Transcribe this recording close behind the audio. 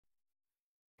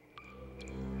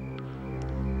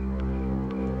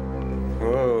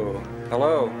Whoa.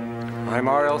 Hello. I'm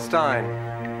R.L. Stein.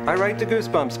 I write the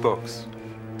Goosebumps books.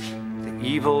 The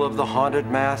evil of the Haunted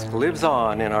Mask lives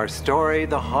on in our story,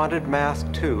 The Haunted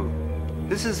Mask 2.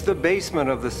 This is the basement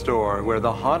of the store where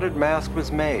the Haunted Mask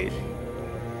was made.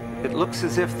 It looks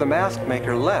as if the mask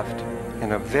maker left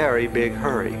in a very big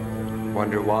hurry.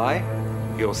 Wonder why?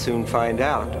 You'll soon find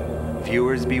out.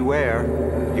 Viewers beware,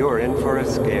 you're in for a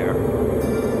scare.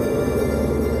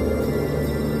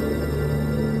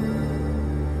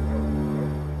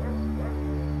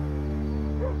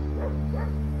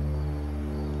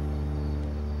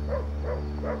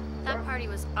 That party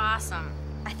was awesome.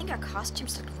 I think our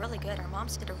costumes looked really good. Our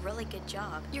moms did a really good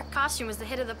job. Your costume was the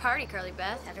hit of the party, Carly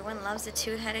Beth. Everyone loves a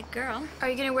two-headed girl. Are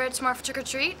you gonna wear it tomorrow for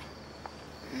trick-or-treat?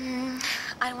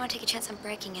 I don't want to take a chance on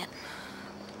breaking it.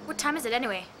 What time is it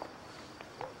anyway?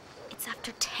 It's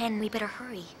after 10. We better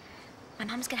hurry. My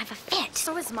mom's gonna have a fit.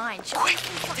 So is mine. Quick!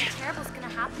 Something terrible's gonna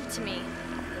happen to me.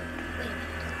 Wait a minute.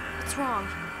 What's wrong?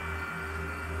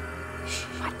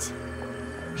 What?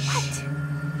 What?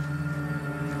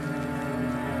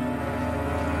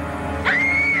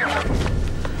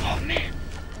 Oh, man.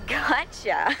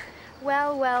 Gotcha.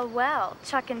 Well, well, well.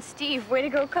 Chuck and Steve, way to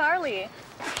go, Carly.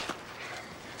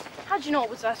 How'd you know it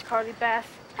was us, Carly Beth?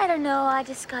 I don't know. I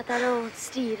just got that old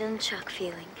Steve and Chuck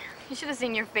feeling. You should have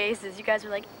seen your faces. You guys were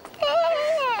like,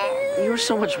 You were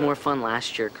so much more fun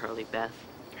last year, Carly Beth.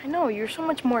 I know, you're so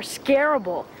much more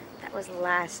scarable. That was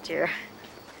last year.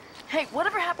 Hey,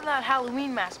 whatever happened to that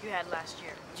Halloween mask you had last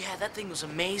year? Yeah, that thing was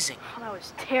amazing. Oh, that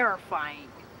was terrifying.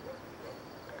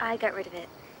 I got rid of it.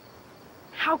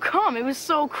 How come? It was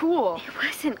so cool. It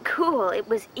wasn't cool. It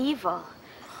was evil.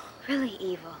 Really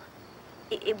evil.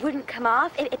 It wouldn't come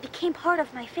off. It became part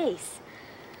of my face.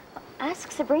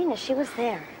 Ask Sabrina. She was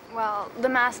there. Well, the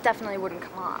mask definitely wouldn't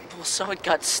come off. Well, so it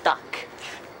got stuck.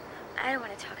 I don't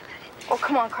want to talk about it. Oh,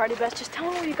 come on, Carly Beth. Just tell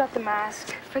me where you got the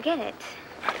mask. Forget it.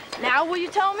 Now will you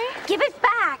tell me? Give it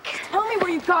back. Tell me where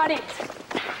you got it.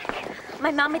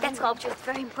 My mom made that sculpture. It's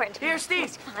very important to me. Here,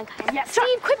 Steve. Come on, guys. Yeah,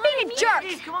 Steve, quit being a jerk.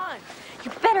 Steve, come on.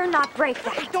 You better not break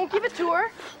that. Don't give it to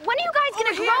her. When are you guys gonna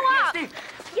Over grow here. up? Here,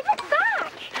 Steve. Give it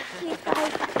back. Please,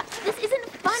 guys. This isn't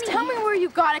funny. Just tell me where you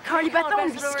got it, Carly Beth. on, That would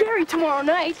be pass it over. scary tomorrow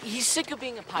night. He's sick of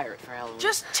being a pirate for Halloween.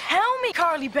 Just tell me,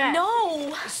 Carly Beth.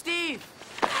 No! Steve!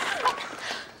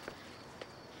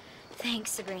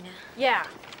 Thanks, Sabrina. Yeah,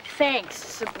 thanks,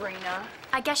 Sabrina.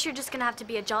 I guess you're just gonna have to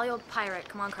be a jolly old pirate.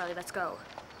 Come on, Carly, let's go.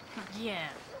 Yeah.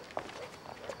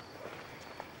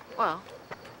 Well,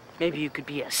 maybe you could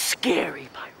be a scary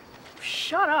pirate.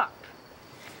 Shut up.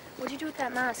 What'd you do with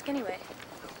that mask, anyway?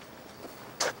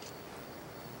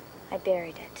 I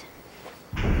buried it.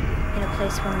 In a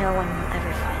place where no one will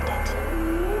ever find it.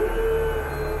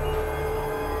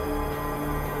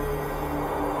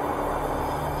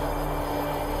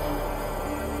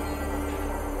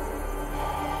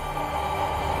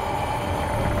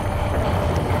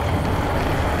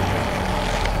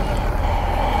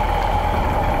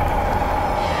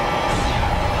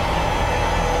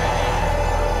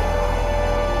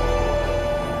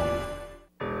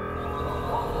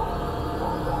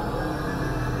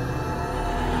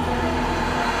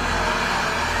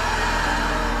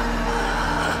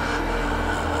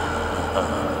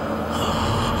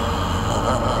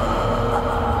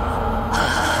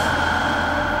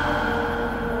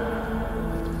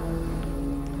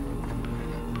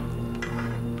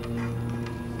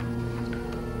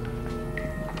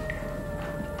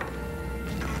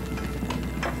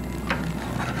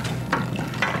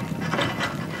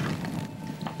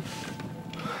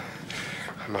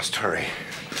 I must hurry.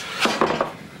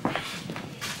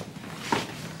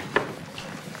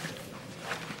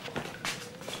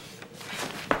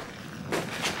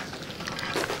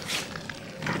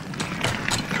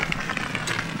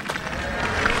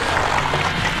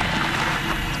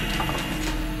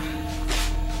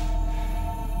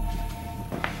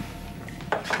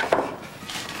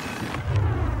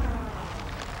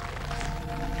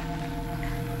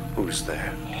 Who's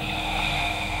there?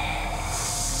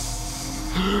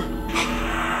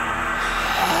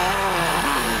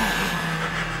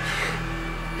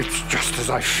 It's just as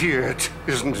I feared,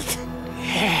 isn't it?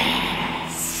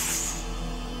 Yes.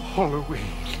 Halloween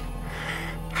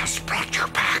has brought you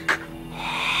back.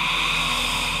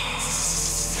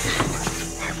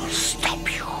 I will stop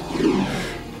you.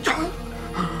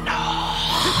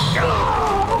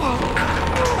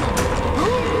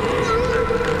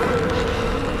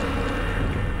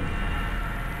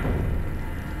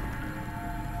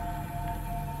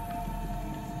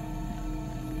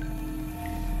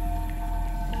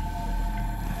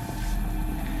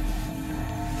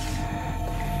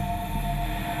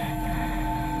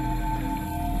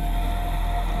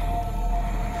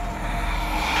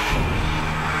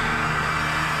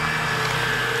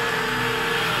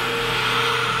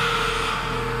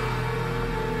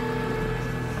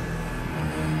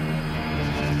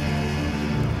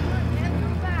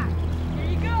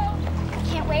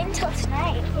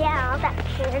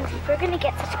 And we're gonna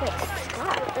get such great stuff.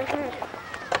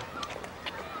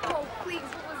 Oh, please,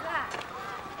 what was that?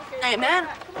 Hey, man.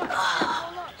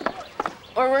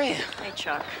 Where were you? Hey,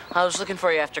 Chuck. I was looking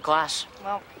for you after class.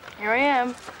 Well, here I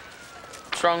am.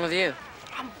 What's wrong with you?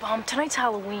 I'm bummed. Tonight's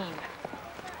Halloween.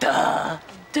 Duh.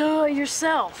 Duh,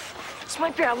 yourself. This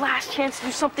might be our last chance to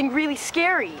do something really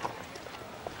scary.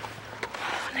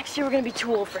 Next year, we're gonna be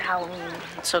too old for Halloween.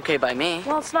 It's okay by me.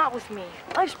 Well, it's not with me.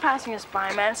 Life's passing us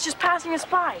by, man. It's just passing us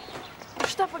by. There's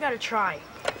stuff I gotta try.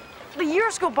 The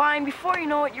years go by, and before you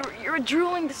know it, you're a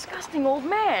drooling, disgusting old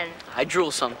man. I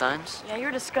drool sometimes. Yeah, you're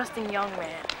a disgusting young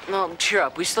man. No, cheer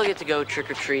up. We still get to go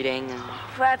trick-or-treating and...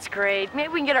 That's great. Maybe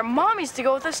we can get our mommies to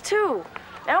go with us, too.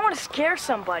 And I want to scare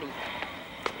somebody.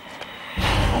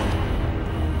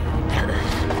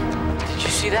 Did you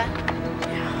see that?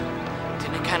 Yeah.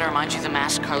 Didn't it kind of remind you of the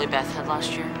mask Carly Beth had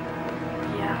last year?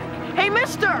 Yeah. Hey,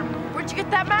 mister! Where'd you get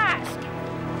that mask?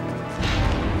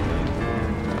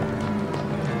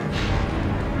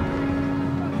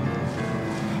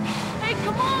 Hey,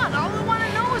 come on! All I want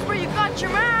to know is where you got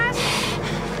your mask.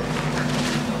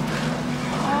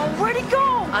 Oh, where'd he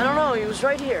go? I don't know. He was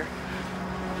right here.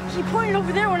 He pointed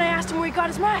over there when I asked him where he got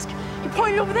his mask. He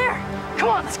pointed over there. Come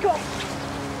on, let's go.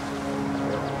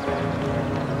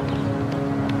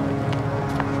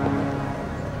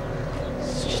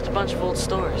 It's just a bunch of old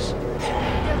stores.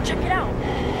 Yeah, check it out.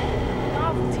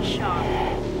 Novelty shop.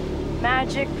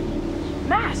 Magic.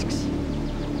 Masks.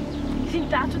 You think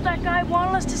that's what that guy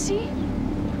wanted us to see?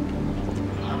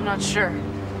 I'm not sure.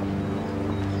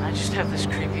 I just have this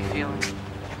creepy feeling.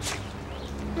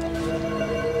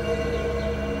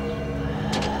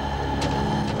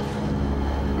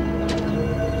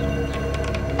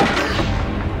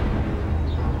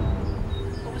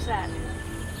 What was that?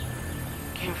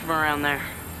 Came from around there.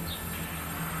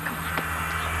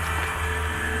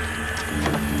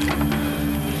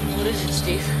 What is it,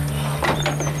 Steve?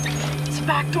 It's the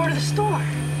back door to the store.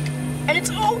 And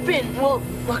it's open! Well,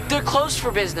 look, they're closed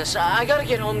for business. I gotta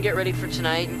get home, get ready for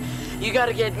tonight. And you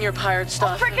gotta get in your pirate Oh,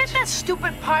 stuff. forget that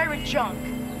stupid pirate junk.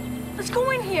 Let's go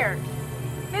in here.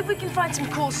 Maybe we can find some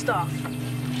cool stuff.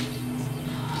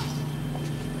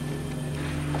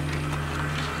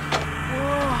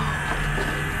 Whoa.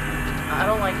 I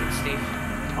don't like it, Steve.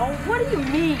 Oh, what do you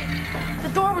mean? The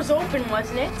door was open,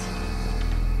 wasn't it?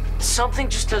 Something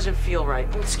just doesn't feel right.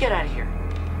 Let's get out of here.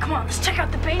 Come on, let's check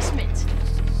out the basement.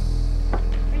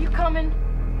 Are you coming?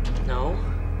 No.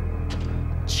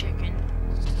 Chicken.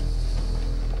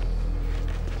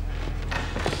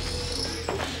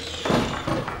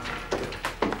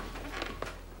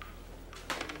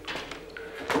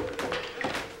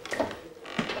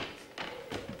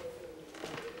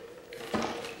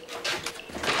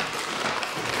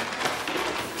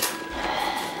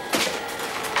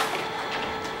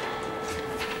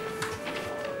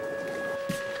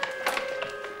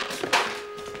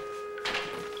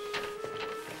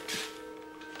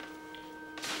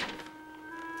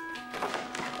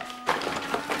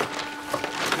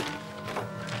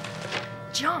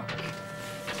 Junk.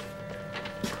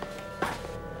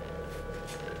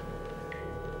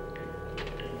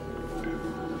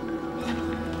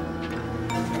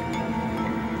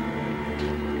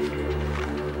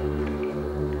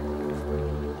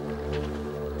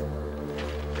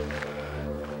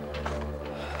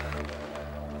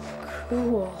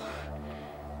 Cool.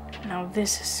 Now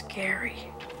this is scary.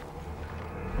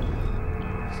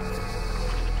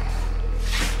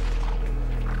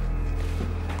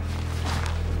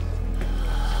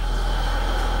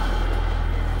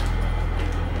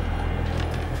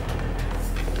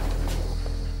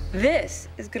 This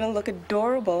is gonna look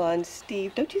adorable on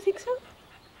Steve, don't you think so?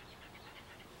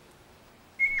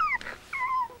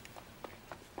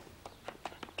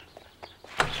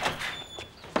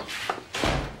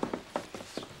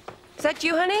 Is that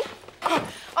you, honey?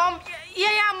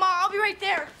 Yeah, Ma, I'll be right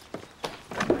there.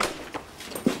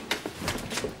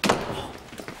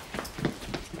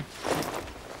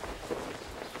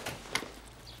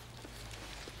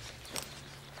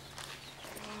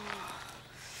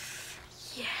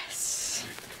 Yes.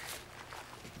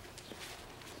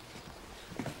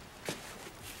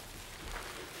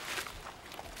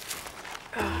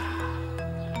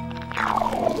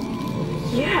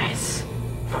 Yes.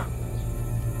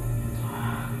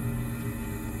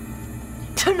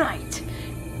 Tonight,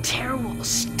 terror will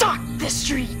stalk the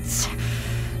streets.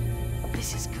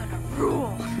 This is gonna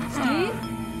rule. Steve?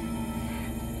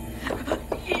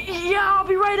 Yeah, I'll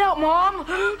be right out, Mom.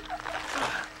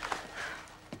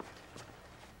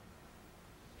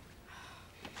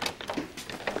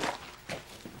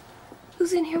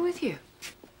 Who's in here with you?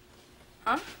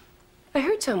 Huh? I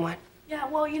heard someone. Yeah,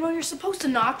 well, you know, you're supposed to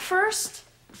knock first.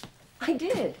 I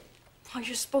did. Well,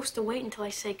 you're supposed to wait until I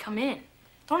say come in.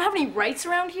 Don't have any rights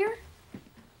around here?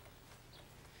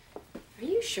 Are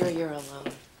you sure you're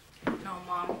alone? No,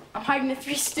 Mom. I'm hiding the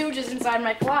Three Stooges inside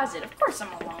my closet. Of course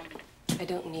I'm alone. I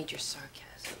don't need your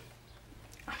sarcasm.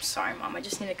 I'm sorry, Mom. I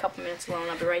just need a couple minutes alone.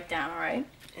 I'll be right down, all right?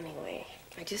 Anyway,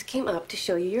 I just came up to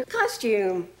show you your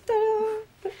costume.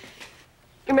 Ta-da.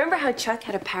 Remember how Chuck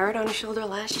had a parrot on his shoulder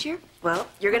last year? Well,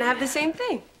 you're gonna have the same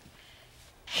thing.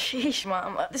 Sheesh,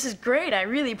 Mom. This is great. I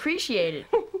really appreciate it.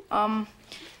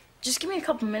 Just give me a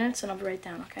couple minutes and I'll be right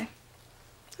down, okay?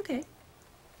 Okay.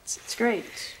 It's great.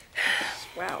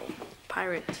 Wow.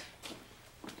 Pirate.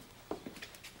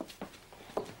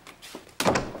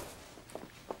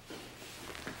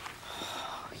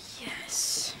 Oh,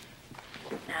 yes.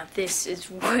 Now this is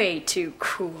way too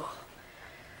cool.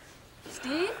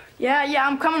 Steve? Yeah,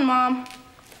 I'm coming, Mom.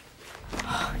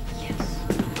 Oh, yes.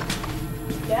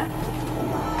 Yeah?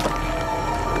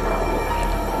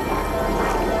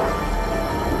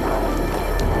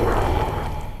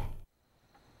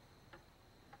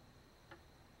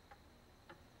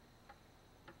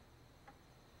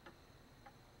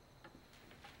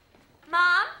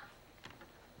 Mom?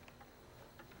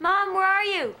 Mom, where are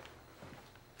you?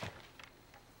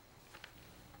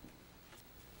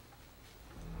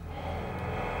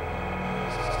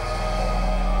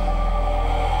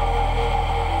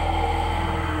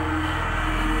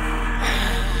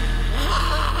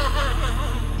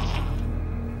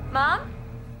 Mom?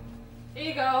 Here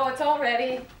you go. It's all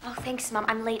ready. Oh, thanks, Mom.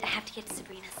 I'm late. I have to get to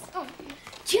Sabrina's. Oh,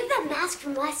 do you have that mask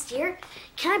from last year?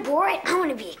 Can I borrow it? I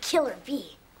want to be a killer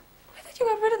bee. I thought you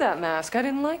got rid of that mask. I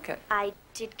didn't like it. I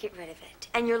did get rid of it.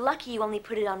 And you're lucky you only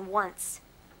put it on once.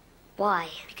 Why?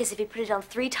 Because if you put it on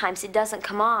 3 times, it doesn't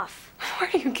come off.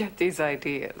 Where do you get these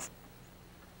ideas?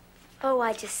 Oh,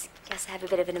 I just guess I have a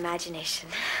bit of an imagination.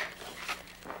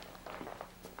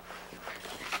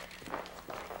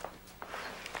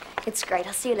 It's great.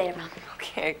 I'll see you later, Mom.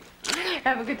 Okay.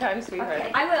 Have a good time, sweetheart.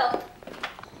 Okay, I will.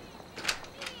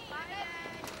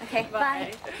 Okay,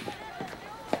 bye.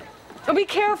 Oh, be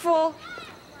careful.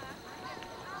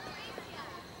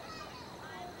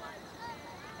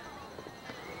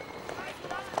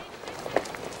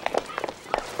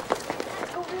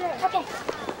 Okay.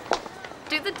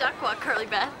 Do the duck walk, Carly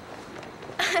Beth.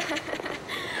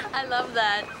 I love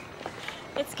that.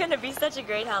 It's gonna be such a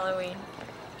great Halloween.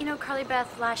 You know, Carly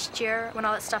Beth, last year, when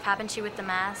all that stuff happened to you with the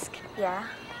mask, Yeah?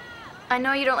 I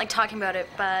know you don't like talking about it,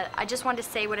 but I just wanted to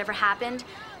say whatever happened,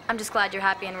 I'm just glad you're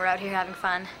happy and we're out here having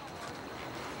fun.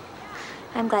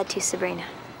 I'm glad too, Sabrina.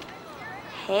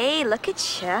 Hey, look at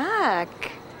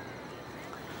Chuck.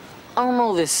 I don't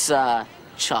know this,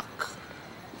 Chuck.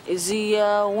 Is he,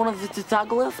 one of the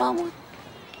Tataglia family?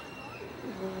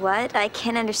 What? I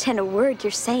can't understand a word you're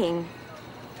saying.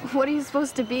 What are you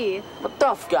supposed to be? A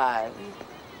tough guy.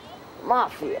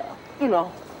 Mafia, you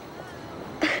know.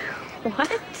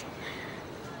 What?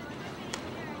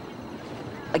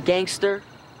 A gangster,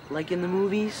 like in the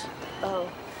movies. Oh.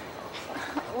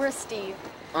 Where's Steve?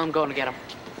 I'm going to get him.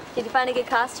 Did you find a good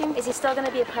costume? Is he still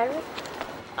gonna be a pirate?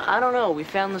 I don't know. We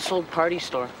found this old party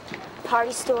store.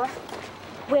 Party store?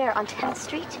 Where, on 10th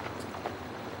Street?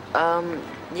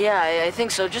 Yeah, I think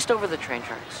so. Just over the train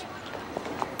tracks.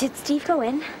 Did Steve go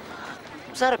in?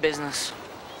 Was out of business.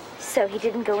 So he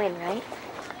didn't go in, right?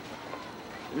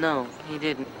 No, he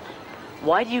didn't.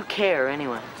 Why do you care,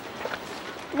 anyway?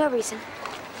 No reason.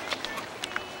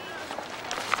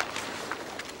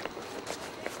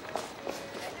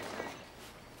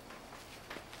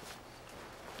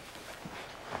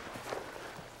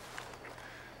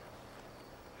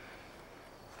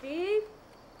 Steve?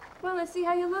 Well, let's see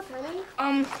how you look, honey.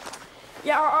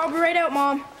 Yeah, I'll be right out,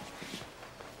 Mom.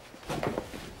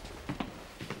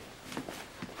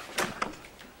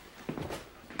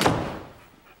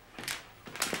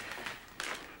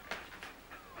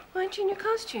 Why aren't you in your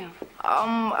costume?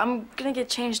 I'm gonna get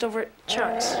changed over at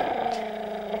Chuck's.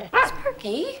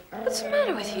 Sparky, what's the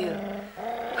matter with you?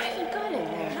 What have you got in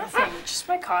there? Nothing, just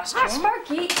my costume.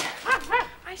 Sparky!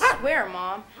 I swear,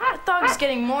 Mom, that dog is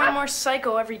getting more and more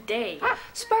psycho every day.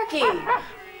 Sparky!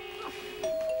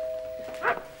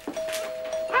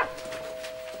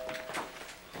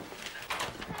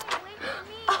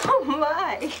 Oh,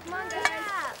 my. Come on,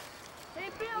 guys. Hey,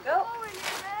 Bill, Go. come over here,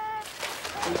 man.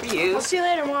 For you. I'll see you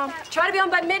later, Mom. Try to be on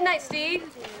by midnight, Steve.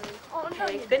 Oh, no,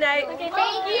 Okay, good night. Thank you. I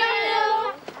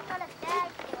got a bag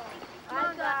full. Come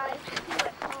on, guys.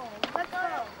 Let's go. Let's go.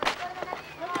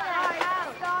 Look at that.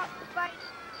 Stop. Fight.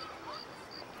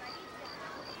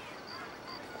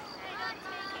 Hey, don't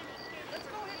take any. Let's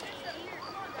go ahead and fix it here.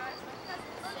 Come on, guys.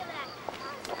 Look at that.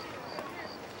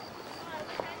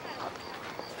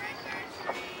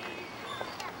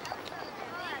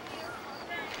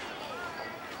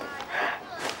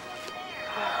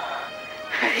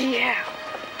 Yeah.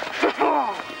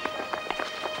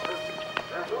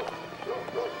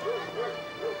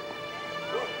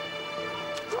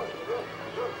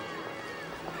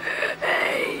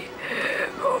 Hey,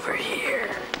 over here.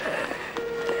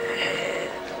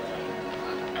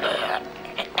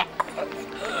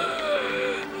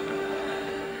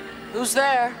 Who's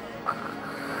there?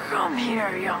 Come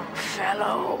here, young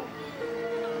fellow.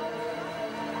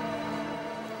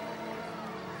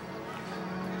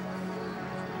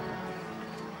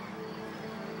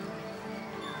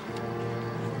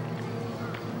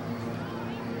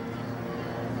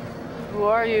 Who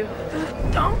are you?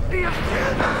 Don't be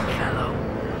afraid, young fellow.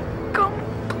 Come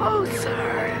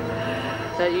closer.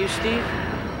 Is that you, Steve?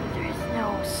 There's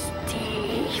no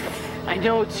Steve. I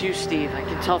know it's you, Steve. I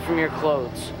can tell from your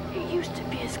clothes. It used to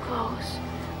be his clothes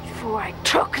before I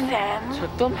took them.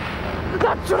 Took them?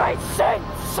 That's what I said,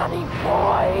 sonny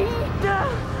boy.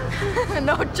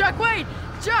 No, Chuck, wait!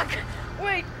 Chuck,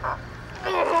 wait!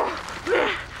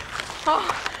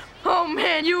 Oh,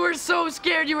 man, you were so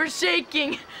scared. You were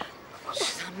shaking.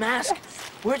 The mask.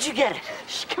 Where'd you get it?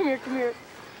 Shh, come here, come here.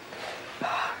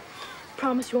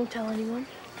 Promise you won't tell anyone?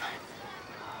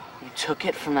 You took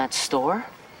it from that store?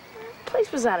 Place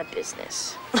was out of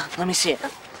business. Let me see it.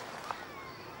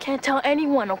 Can't tell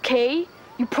anyone, okay?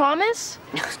 You promise?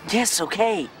 Yes,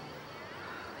 okay.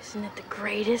 Isn't it the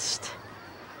greatest?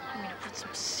 I'm gonna put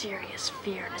some serious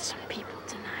fear into some people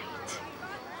tonight.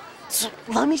 So,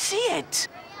 let me see it.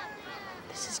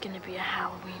 This is gonna be a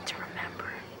Halloween to remember.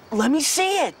 Let me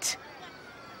see it.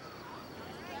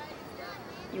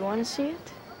 You wanna see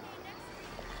it?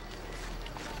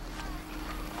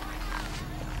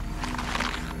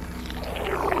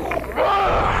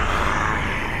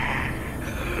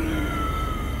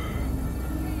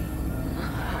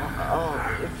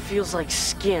 Oh, it feels like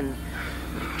skin.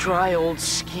 Dry old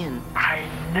skin. I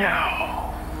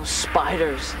know. Those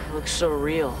spiders look so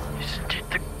real. Isn't it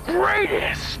the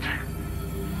greatest?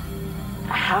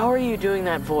 How are you doing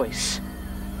that voice?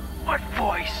 What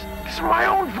voice? This is my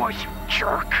own voice, you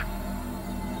jerk.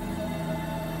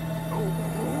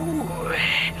 Ooh,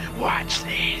 watch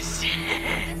this.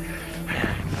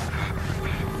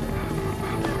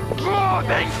 Oh,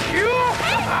 thank you.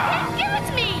 Give it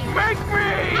to me! Make me!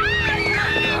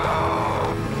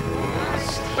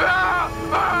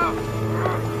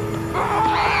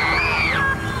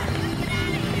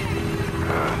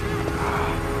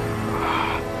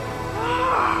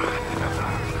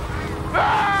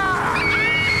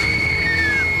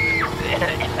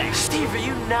 Steve, are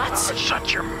you nuts?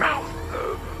 Shut your mouth.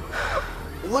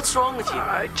 What's wrong with you?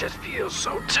 I just feel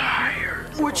so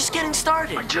tired. We're just getting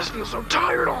started. I just feel so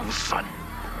tired all of a sudden.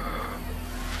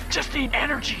 Just need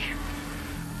energy.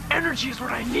 Energy is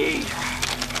what I need.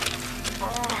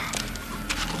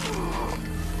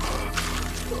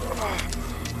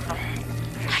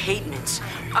 I hate mints.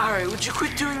 All right, would you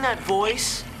quit doing that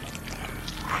voice?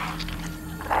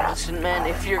 Listen, man,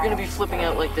 if you're gonna be flipping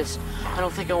out like this, I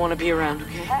don't think I want to be around,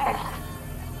 okay?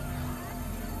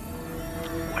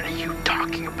 What are you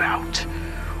talking about?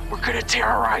 We're gonna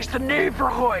terrorize the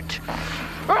neighborhood.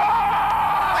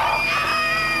 Ah!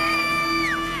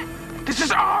 This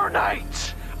is our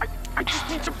night. I just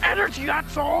need some energy,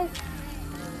 that's all.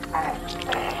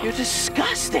 You're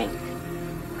disgusting.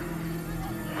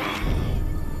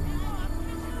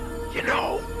 You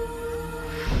know,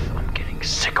 I'm getting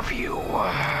sick of you.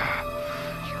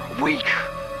 You're a weak,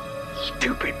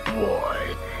 stupid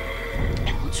boy.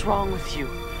 What's wrong with you?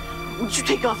 Would you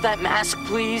take off that mask,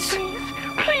 please?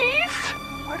 Please?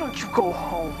 Why don't you go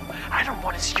home? I don't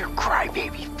want to see your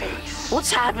crybaby face.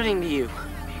 What's happening to you?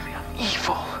 Maybe I'm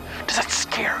evil. Does that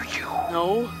scare you?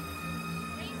 No.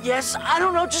 Yes, I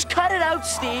don't know. Just cut it out,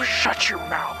 Steve. Oh, shut your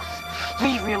mouth.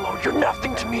 Leave me alone. You're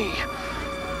nothing to me.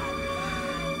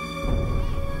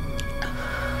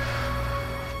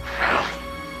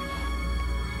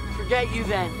 Forget you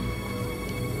then.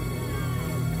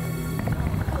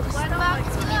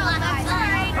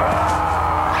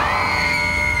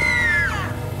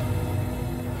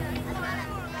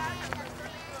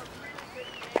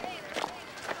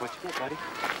 What you get, buddy?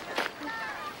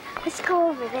 Let's go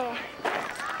over there.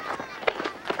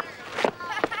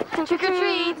 Trick or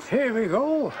treat. Here we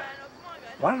go.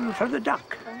 One for the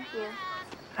duck. Thank you.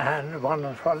 And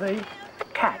one for the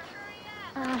cat.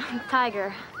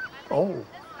 Tiger. Oh,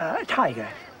 tiger.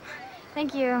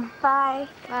 Thank you. Bye.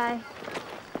 Bye.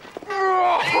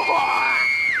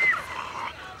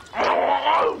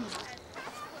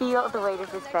 Feel the weight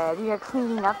of this bed. We are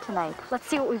cleaning up tonight. Let's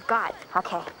see what we've got.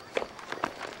 Okay.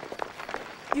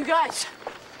 You guys.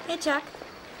 Hey, Chuck.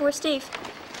 Where's Steve?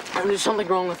 There's something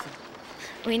wrong with him.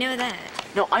 We know that.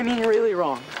 No, I mean really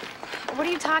wrong. What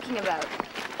are you talking about?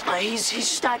 He's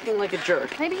just acting like a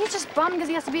jerk. Maybe he's just bummed because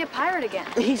he has to be a pirate again.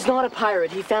 He's not a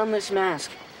pirate. He found this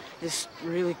mask. This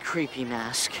really creepy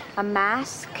mask. A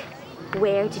mask?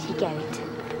 Where did he get it?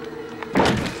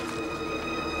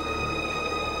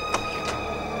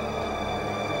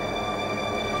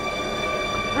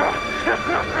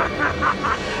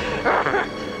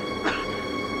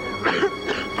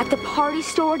 At the party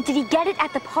store? Did he get it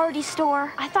at the party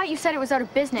store? I thought you said it was out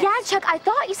of business. Yeah, Chuck, I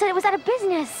thought you said it was out of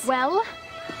business. Well?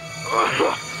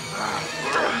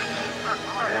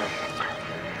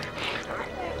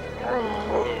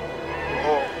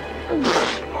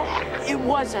 It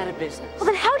was out of business. Well,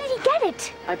 then how did he get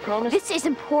it? I promise. This is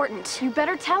important. You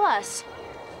better tell us.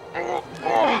 I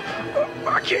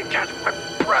can't catch my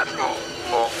breath.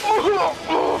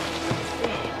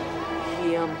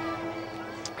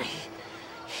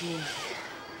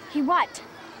 He what?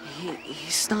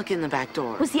 He snuck in the back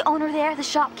door. Was the owner there, the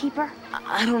shopkeeper?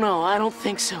 I don't know. I don't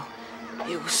think so.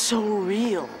 It was so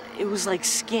real. It was like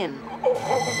skin.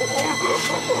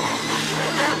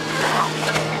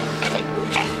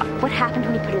 What happened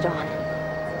when he put it on?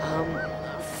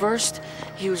 First,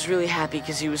 he was really happy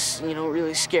because he was,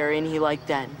 really scary and he liked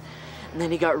that. And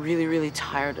then he got really, really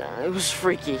tired. It was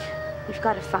freaky. We've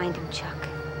got to find him, Chuck.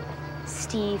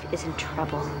 Steve is in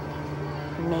trouble.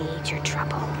 Major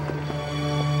trouble.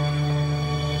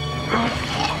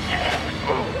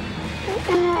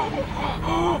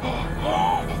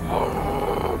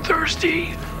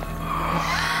 Thirsty.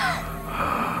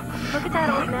 Look at that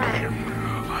old man.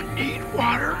 I need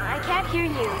water. I can't hear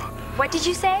you. What did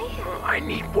you say? I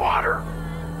need water.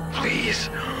 Please.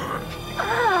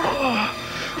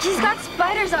 He's got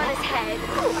spiders on his head.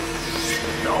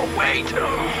 No, wait.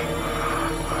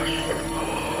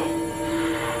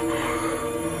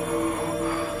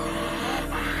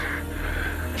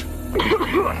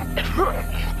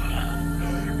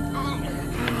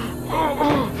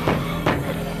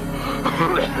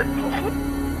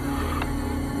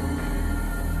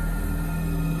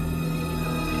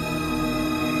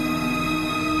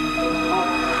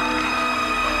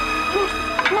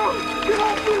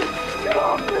 Get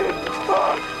off me!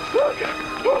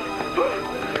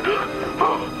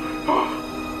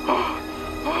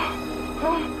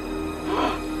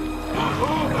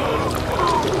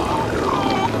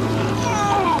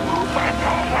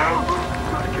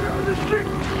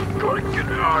 Gotta get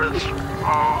out of this.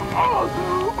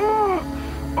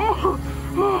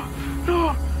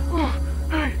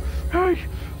 Hey,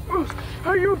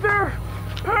 are you there?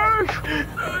 Hey,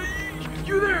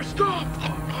 you there? Stop,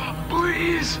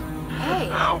 please. Hey,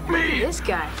 help me. This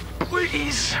guy.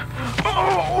 Please.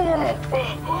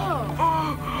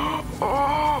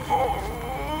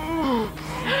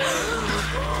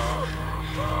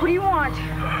 What do you want?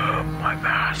 My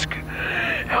mask.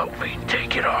 Help me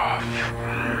take it off.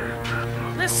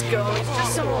 Let's go. It's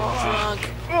just some old drug.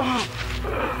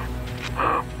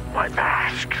 My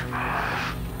mask.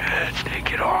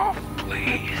 Take it off,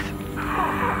 please.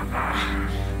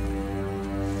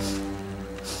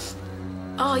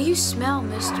 Oh, you smell,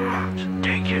 mister.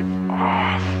 Take it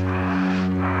off.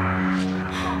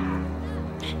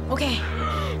 Okay.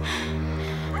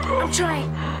 I'm trying.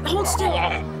 Hold still.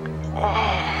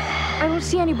 I don't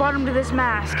see any bottom to this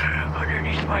mask.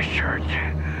 Underneath my shirt,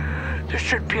 there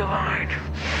should be a line.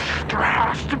 There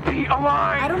has to be a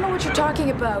line. I don't know what you're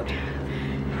talking about.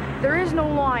 There is no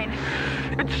line.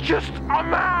 It's just a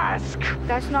mask.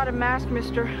 That's not a mask,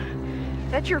 mister.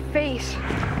 That's your face.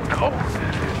 No.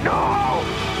 No.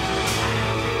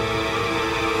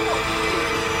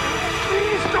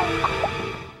 Please don't.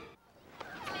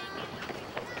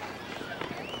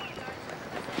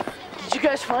 Did you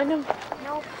guys find him?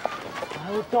 Nope.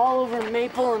 I looked all over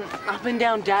Maple and up and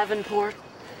down Davenport.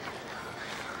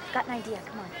 Got an idea.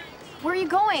 Come on. Where are you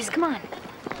going? Just come on.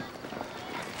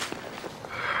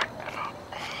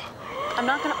 I'm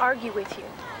not going to argue with you.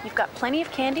 You've got plenty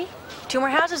of candy, 2 more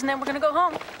houses, and then we're going to go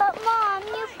home. But, Mom,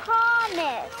 you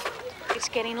promised. It's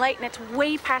getting late, and it's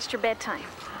way past your bedtime.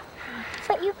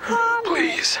 But you promised.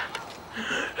 Please.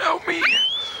 Help me.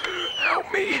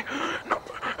 Help me. No.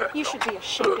 You should be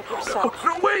ashamed of yourself.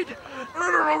 No, wait.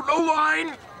 No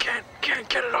line. Can't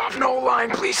get it off. No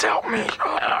line. Please help me.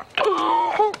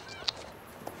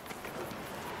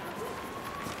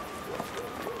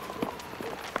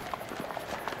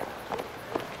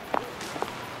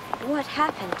 What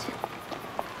happened?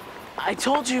 I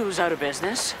told you it was out of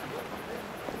business.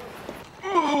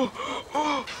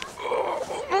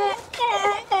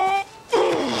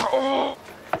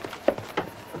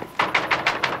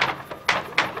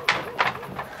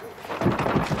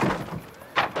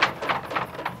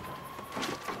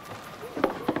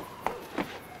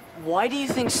 Why do you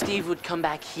think Steve would come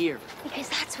back here? Because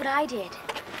that's what I did.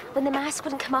 When the mask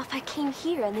wouldn't come off, I came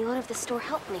here, and the owner of the store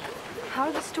helped me. How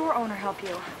did the store owner help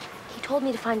you? He told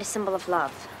me to find a symbol of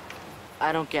love.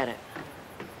 I don't get it.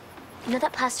 You know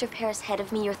that plaster of Paris head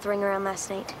of me you were throwing around last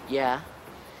night? Yeah?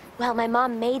 Well, my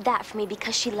mom made that for me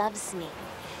because she loves me.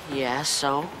 Yeah,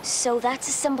 so? So that's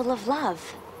a symbol of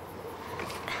love.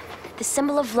 The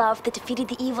symbol of love that defeated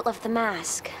the evil of the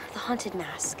mask, the haunted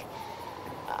mask.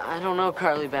 I don't know,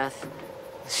 Carly Beth.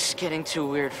 This is getting too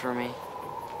weird for me.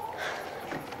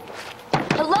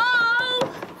 Hello?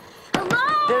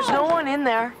 Hello? There's no one in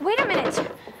there. Wait a minute.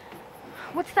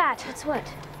 What's that? What's what?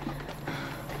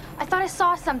 I thought I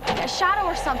saw something, a shadow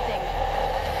or something.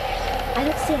 I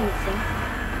don't see anything.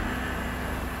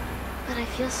 But I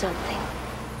feel something.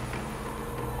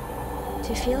 Do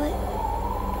you feel it?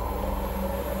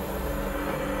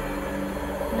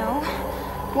 No?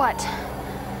 What?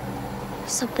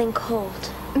 Something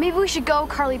cold. Maybe we should go,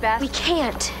 Carly Beth. We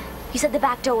can't. You said the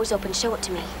back door was open. Show it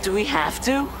to me. Do we have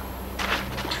to?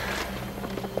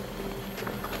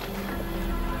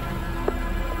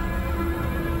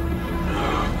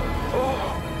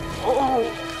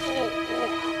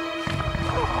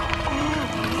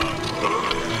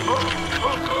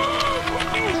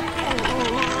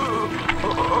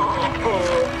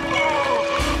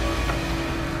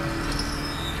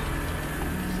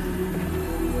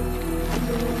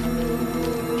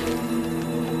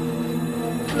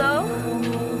 Hello?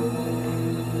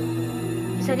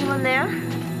 Is anyone there?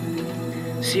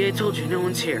 See, I told you, no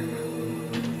one's here.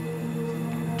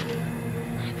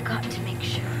 I've got to make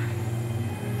sure.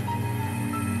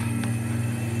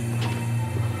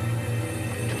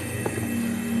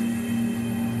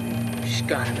 Just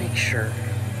gotta make sure.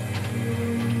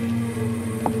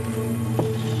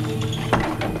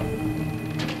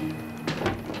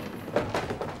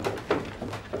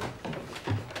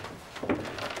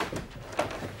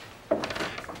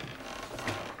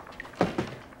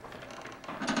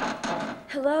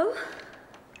 Hello?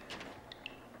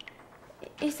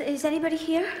 Is anybody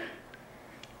here?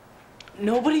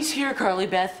 Nobody's here, Carly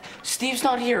Beth. Steve's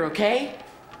not here, okay?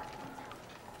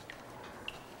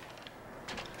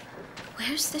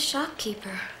 Where's the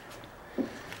shopkeeper?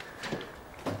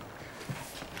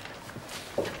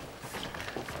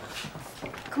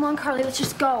 Come on, Carly, let's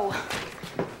just go.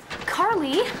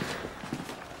 Carly?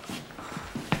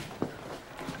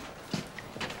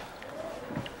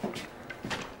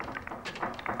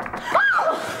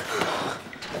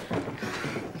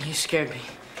 You scared me.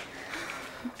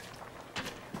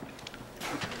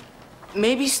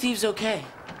 Maybe Steve's okay.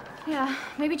 Yeah,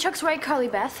 maybe Chuck's right, Carly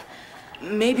Beth.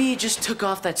 Maybe he just took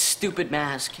off that stupid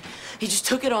mask. He just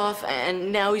took it off,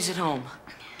 and now he's at home.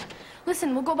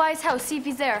 Listen, we'll go by his house, see if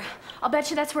he's there. I'll bet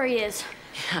you that's where he is.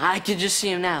 I can just see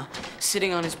him now,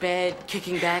 sitting on his bed,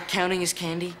 kicking back, counting his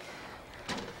candy.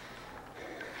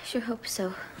 I sure hope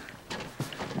so.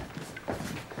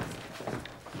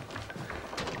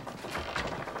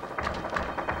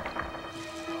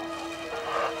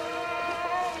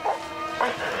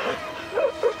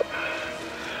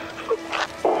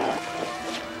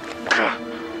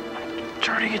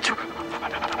 Turning into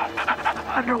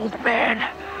an old man.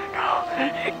 No,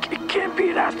 it can't be.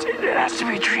 It has to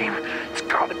be a dream. It's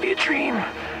got to be a dream.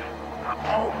 I'm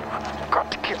home. I've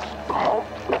got to get home.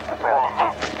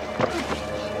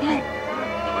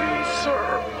 Please,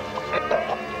 sir.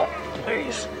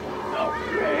 Please help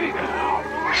me.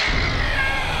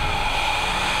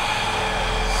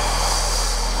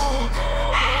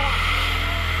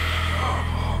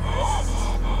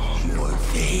 Your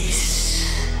face,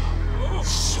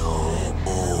 so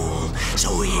old,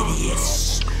 so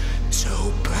hideous,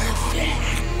 so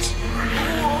perfect. Who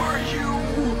are you?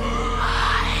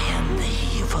 I am the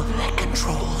evil that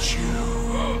controls you.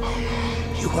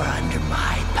 You are under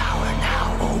my power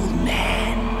now, old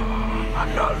man.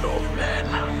 I'm not an old man.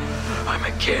 I'm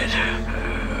a kid.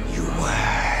 You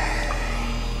were.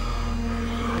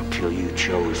 Until you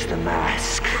chose the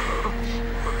mask.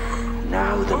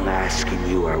 Now the mask and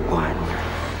you are one.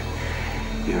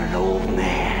 You're an old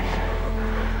man.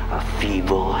 A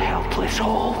feeble, helpless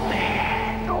old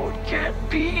man. No, it can't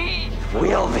be.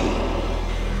 Will be.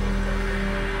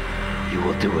 You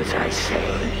will do as I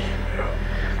say.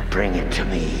 Bring it to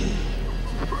me.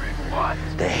 Bring what?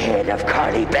 The head of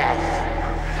Carly Beth.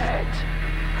 Head.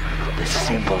 The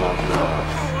symbol of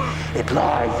love. It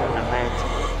lies on the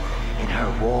mantle in her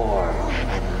warm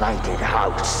and lighted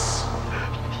house.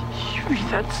 You mean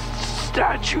that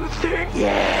statue thing?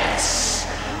 Yes.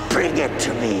 Bring it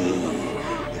to me.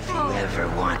 If you ever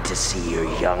want to see your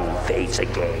young face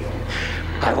again,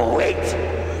 I will wait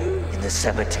in In the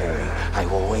cemetery, I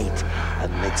will wait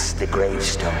amidst the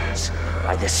gravestones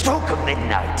by the stroke of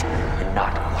midnight, and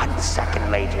not 1 second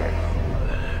later.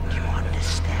 Do you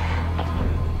understand?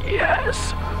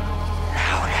 Yes.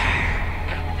 Louder.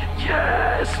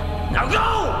 Yes. Now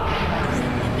go!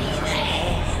 Bring me the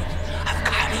head of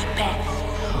Carly Beth,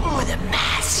 or the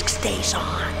mask stays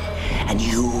on, and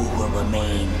you will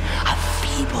remain a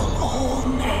feeble old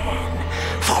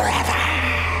man forever.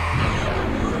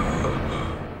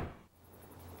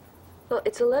 Well,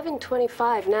 it's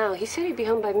 11:25 now. He said he'd be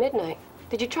home by midnight.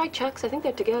 Did you try Chuck's? I think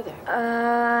they're together.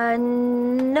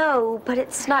 No, but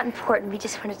it's not important. We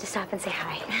just wanted to stop and say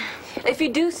hi. If you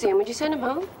do see him, would you send him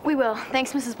home? We will.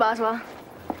 Thanks, Mrs. Boswell.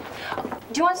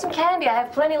 Do you want some candy? I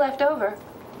have plenty left over.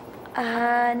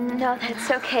 No,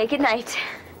 that's okay. Good night.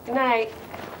 Good night.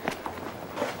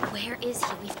 Where is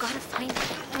he? We've got to find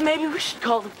him. Maybe we should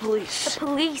call the police. The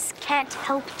police can't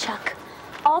help, Chuck.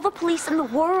 All the police in the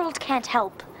world can't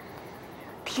help.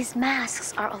 These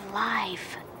masks are alive.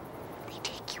 They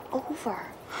take you over.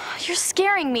 You're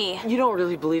scaring me. You don't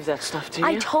really believe that stuff, do you?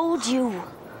 I told you.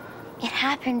 It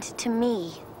happened to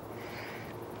me.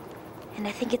 And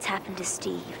I think it's happened to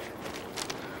Steve.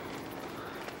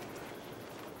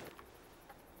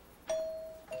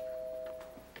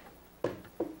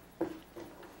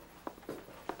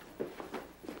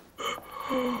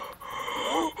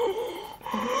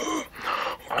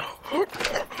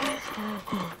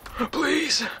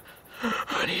 Please,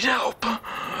 I need help.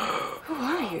 Who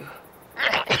are you?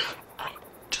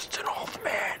 Just an old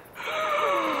man.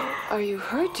 Are you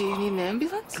hurt? Do you need an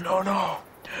ambulance? No.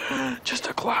 Just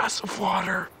a glass of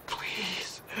water,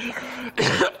 please.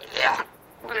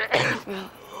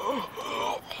 Well,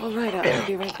 all right, I'll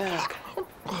be right back.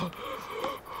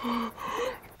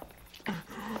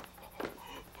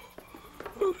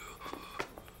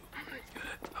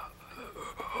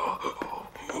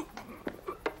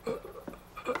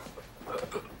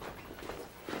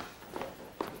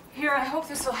 Here, I hope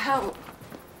this will help.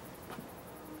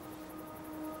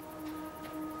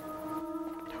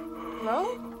 Hello?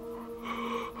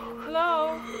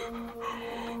 Hello?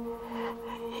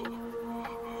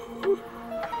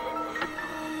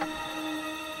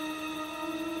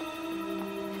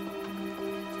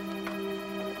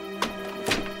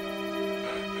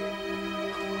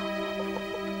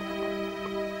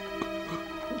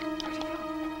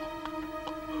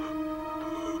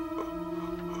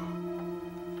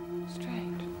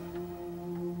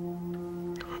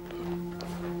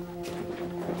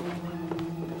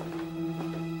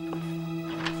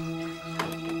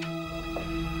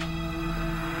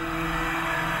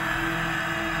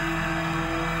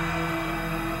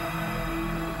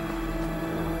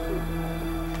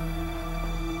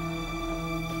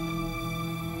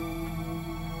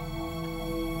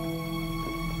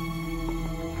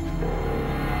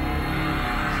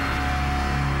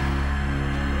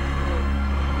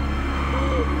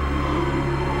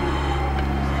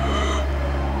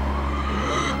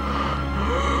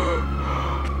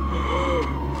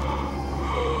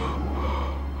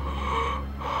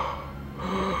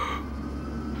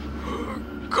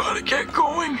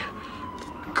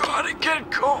 Gotta get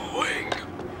going.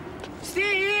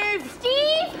 Steve!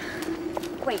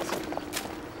 Steve! Wait.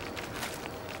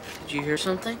 Did you hear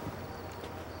something?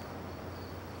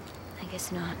 I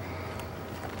guess not.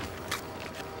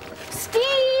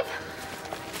 Steve!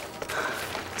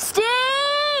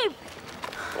 Steve!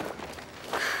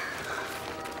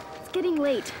 It's getting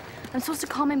late. I'm supposed to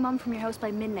call my mom from your house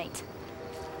by midnight.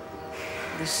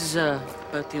 This is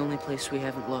about the only place we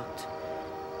haven't looked.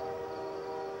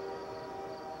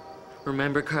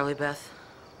 Remember, Carly Beth,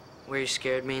 where you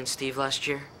scared me and Steve last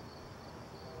year?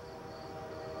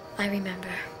 I remember.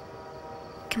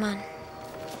 Come on.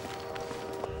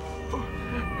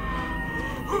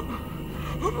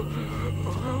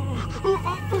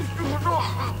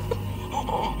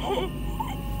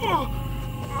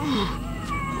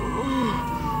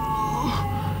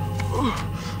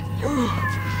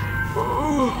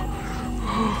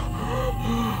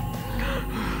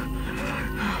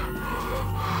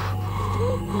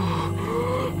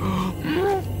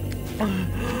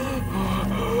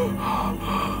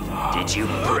 Did you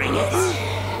bring it?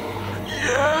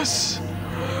 Yes.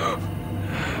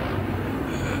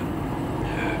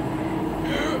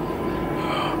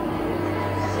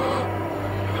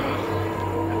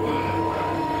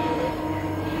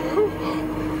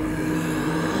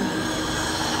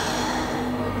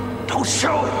 Don't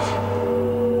show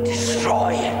it.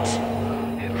 Destroy it.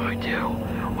 If I do,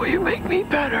 will you make me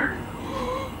better?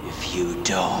 If you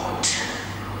don't,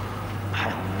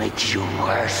 I'll make you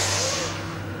worse.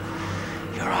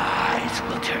 Your eyes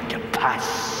will turn to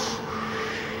pus.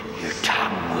 Your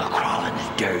tongue will crawl in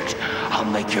the dirt. I'll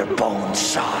make your bones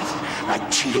soft like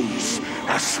cheese.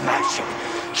 Now smash it.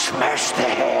 Smash the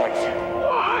head.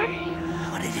 Why?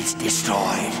 When it is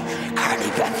destroyed,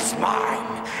 Carly Beth is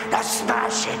mine. Now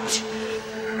smash it.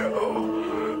 No.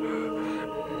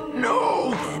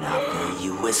 No. Then I'll fill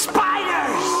you with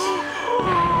spiders.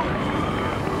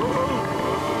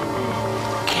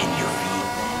 Can you feel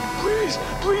them? Please,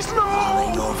 please, no.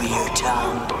 Crawling over your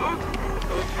tongue.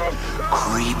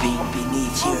 Creeping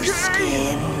beneath your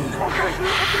skin. Okay.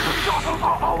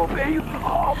 I'll obey you.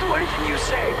 I'll do anything you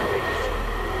say, please.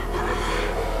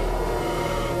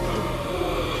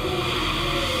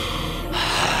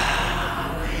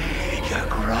 You're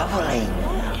groveling.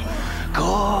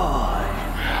 Good.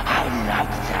 I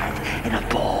like that in a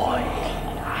boy.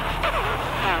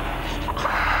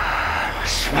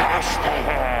 Smash the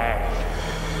head.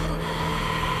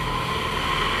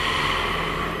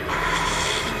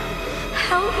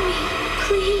 Help me.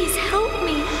 Please, help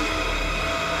me.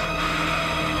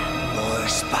 More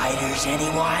spiders,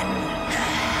 anyone?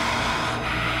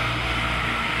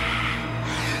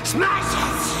 Smash it!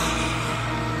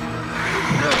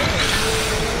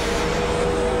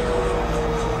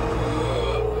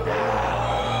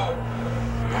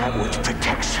 That which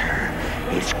protects her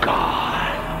is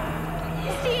gone.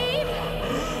 Steve!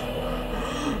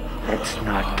 Let's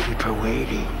not keep her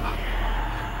waiting.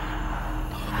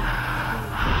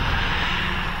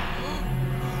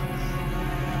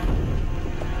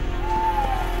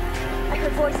 I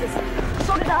heard voices.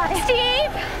 So did I.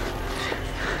 Steve!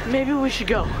 Maybe we should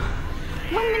go.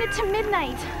 1 minute to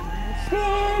midnight.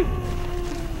 Steve!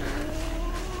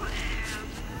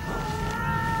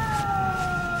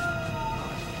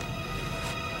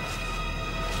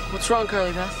 What's wrong,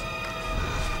 Carly Beth?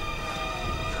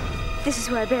 This is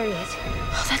where I buried it.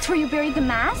 Oh, that's where you buried the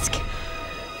mask?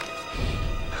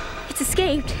 It's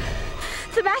escaped.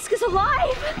 The mask is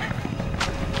alive!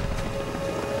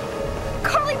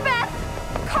 Carly Beth!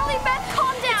 Carly Beth,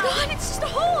 calm down! It's gone. It's just a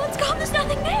hole. It's gone. There's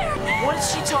nothing there. What is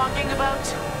she talking about?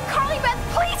 Carly Beth,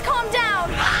 please calm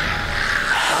down!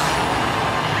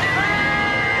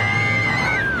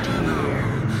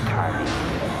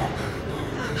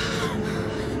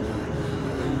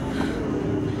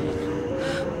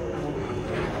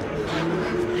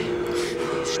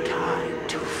 It's time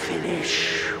to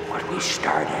finish what we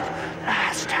started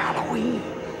last Halloween.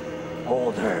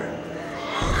 Hold her.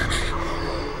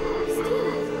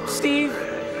 Steve,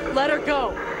 let her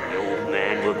go. The old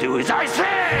man will do as I say!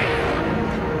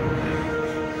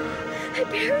 I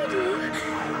buried you.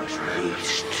 I was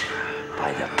released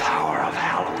by the power of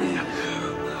Halloween.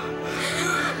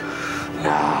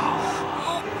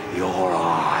 Now, your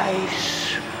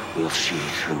eyes will see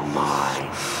through mine.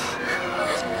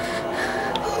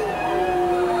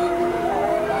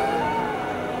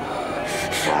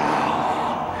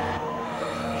 Now,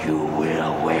 you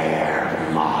will wear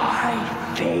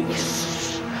my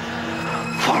face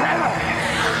forever.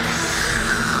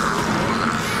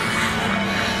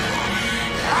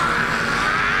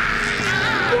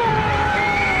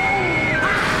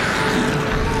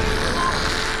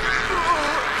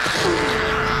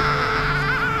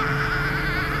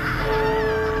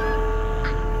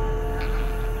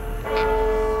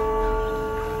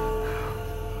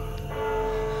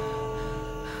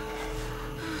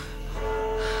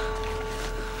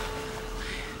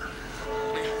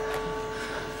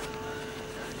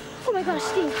 Oh my gosh,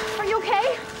 Steve. Are you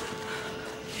okay?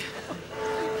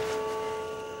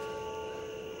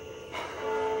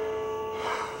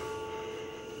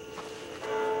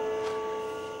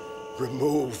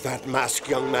 Remove that mask,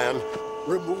 young man.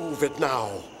 Remove it now.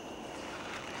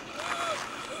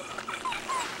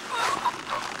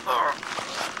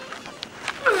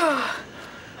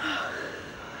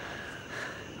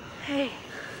 Hey,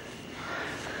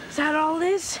 is that all it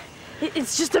is?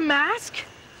 It's just a mask?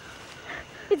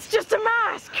 It's just a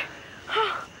mask!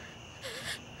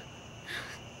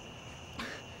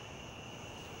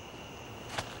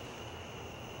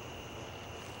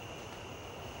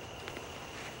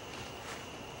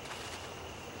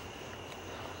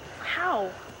 How?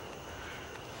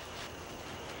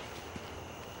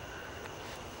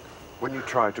 When you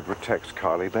tried to protect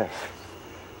Carly Beth,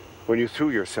 when you threw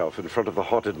yourself in front of the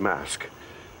haunted mask,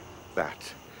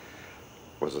 that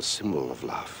was a symbol of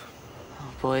love.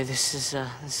 Oh boy, this is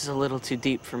a little too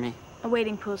deep for me. A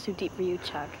wading pool's too deep for you,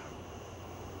 Chuck.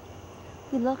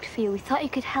 We looked for you. We thought you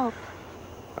could help.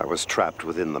 I was trapped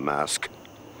within the mask.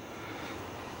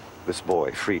 This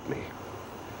boy freed me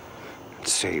and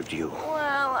saved you.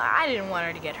 Well, I didn't want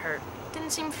her to get hurt.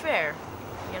 Didn't seem fair,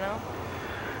 you know?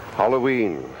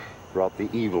 Halloween brought the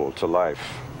evil to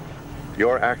life.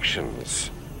 Your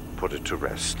actions put it to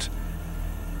rest.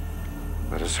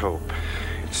 Let us hope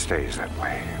it stays that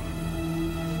way.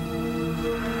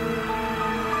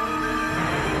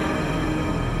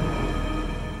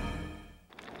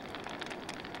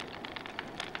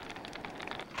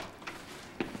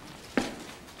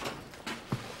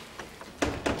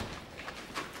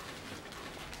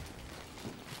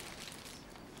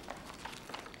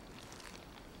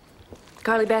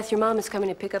 Carly Beth, your mom is coming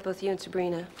to pick up both you and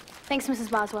Sabrina. Thanks, Mrs.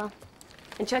 Boswell.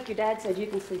 And Chuck, your dad said you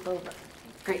can sleep over.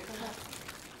 Great.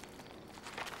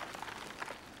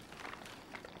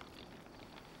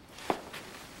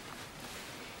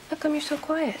 How come you're so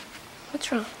quiet?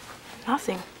 What's wrong?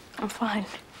 Nothing. I'm fine.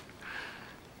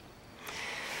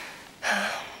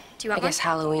 Do you want I guess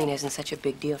Halloween isn't such a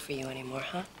big deal for you anymore,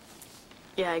 huh?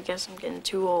 Yeah, I guess I'm getting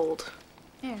too old.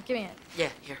 Here, give me it. Yeah,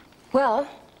 here. Well,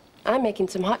 I'm making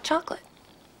some hot chocolate.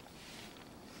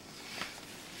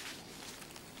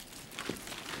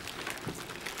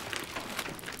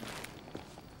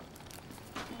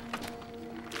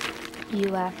 You,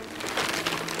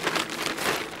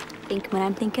 think what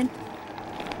I'm thinking?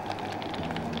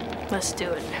 Let's do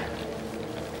it.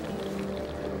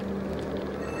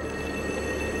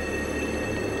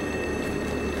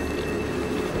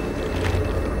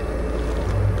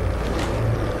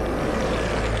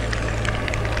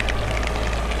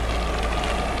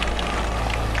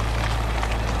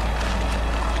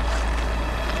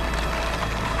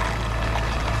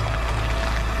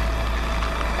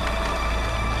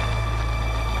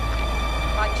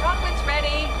 Hot chocolate's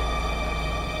ready.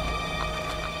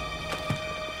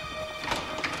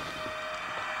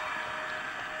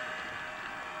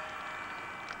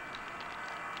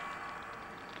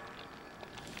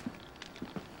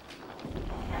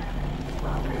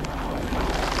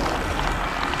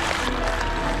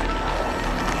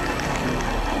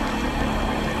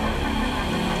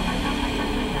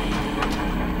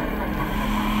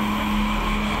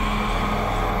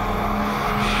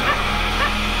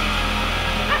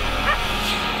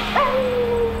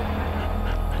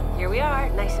 Here we are,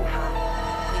 nice and hot.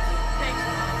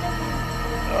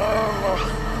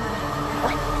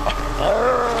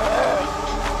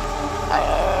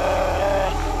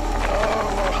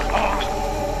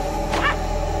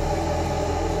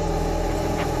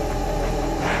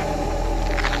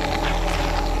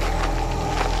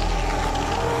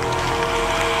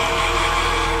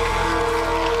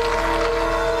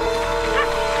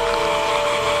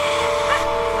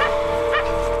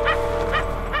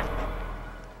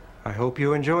 I hope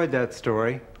you enjoyed that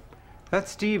story. That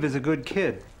Steve is a good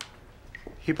kid.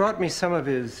 He brought me some of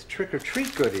his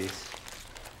trick-or-treat goodies.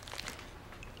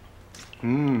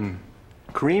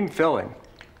 Cream filling,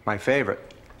 my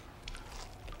favorite.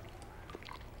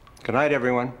 Good night,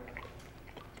 everyone.